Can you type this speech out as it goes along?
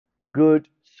Good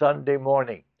Sunday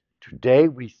morning. Today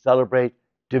we celebrate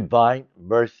Divine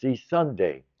Mercy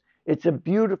Sunday. It's a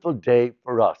beautiful day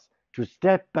for us to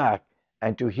step back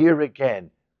and to hear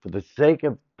again, for the sake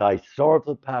of thy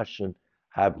sorrowful passion,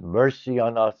 have mercy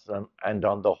on us and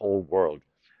on the whole world.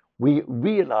 We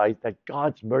realize that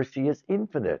God's mercy is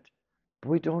infinite, but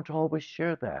we don't always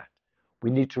share that.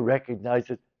 We need to recognize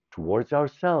it towards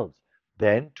ourselves,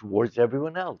 then towards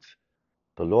everyone else.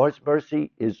 The Lord's mercy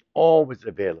is always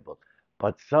available,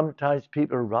 but sometimes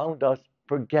people around us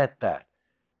forget that.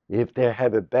 If they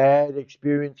have a bad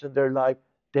experience in their life,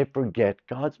 they forget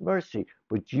God's mercy.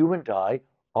 But you and I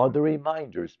are the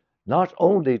reminders, not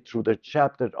only through the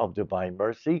chaplet of divine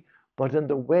mercy, but in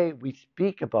the way we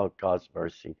speak about God's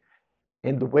mercy,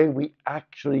 in the way we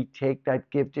actually take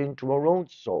that gift into our own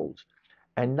souls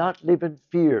and not live in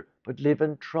fear, but live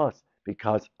in trust,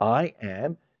 because I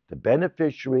am the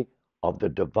beneficiary of the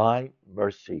divine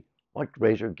mercy. What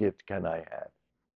greater gift can I have?